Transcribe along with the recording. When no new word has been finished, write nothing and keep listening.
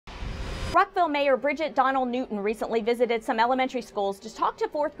Rockville Mayor Bridget Donnell recently visited some elementary schools to talk to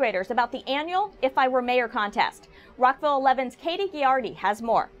fourth graders about the annual If I Were Mayor contest. Rockville 11's Katie Giardi has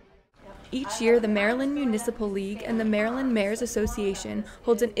more. Each year, the Maryland Municipal League and the Maryland Mayors Association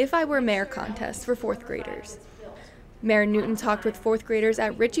holds an If I Were Mayor contest for fourth graders. Mayor Newton talked with fourth graders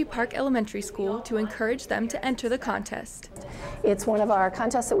at Ritchie Park Elementary School to encourage them to enter the contest. It's one of our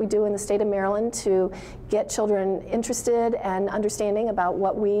contests that we do in the state of Maryland to get children interested and understanding about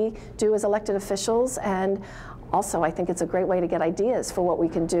what we do as elected officials, and also I think it's a great way to get ideas for what we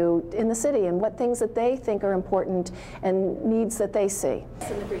can do in the city and what things that they think are important and needs that they see.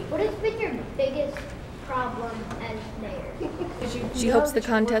 What has been your biggest problem as mayor? She hopes the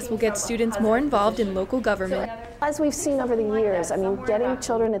contest will get students more involved in local government. As we've seen over the years, I mean, getting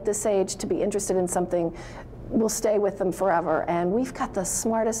children at this age to be interested in something will stay with them forever. And we've got the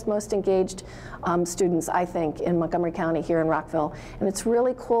smartest, most engaged students, I think, in Montgomery County here in Rockville. And it's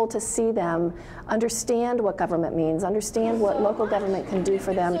really cool to see them understand what government means, understand what local government can do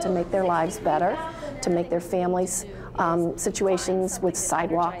for them to make their lives better, to make their families' situations with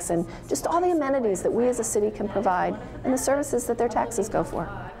sidewalks and just all the amenities that we as a city can provide and the services that their taxes go for.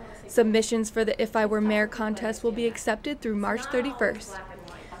 Submissions for the If I Were Mayor contest will be accepted through March 31st.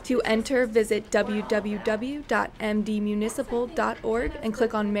 To enter, visit www.mdmunicipal.org and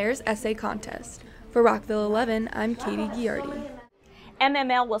click on Mayor's Essay Contest. For Rockville 11, I'm Katie Giardi.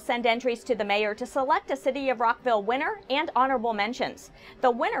 MML will send entries to the mayor to select a City of Rockville winner and honorable mentions. The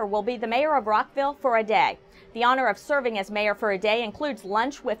winner will be the mayor of Rockville for a day. The honor of serving as mayor for a day includes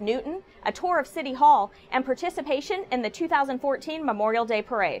lunch with Newton, a tour of City Hall, and participation in the 2014 Memorial Day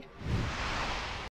Parade.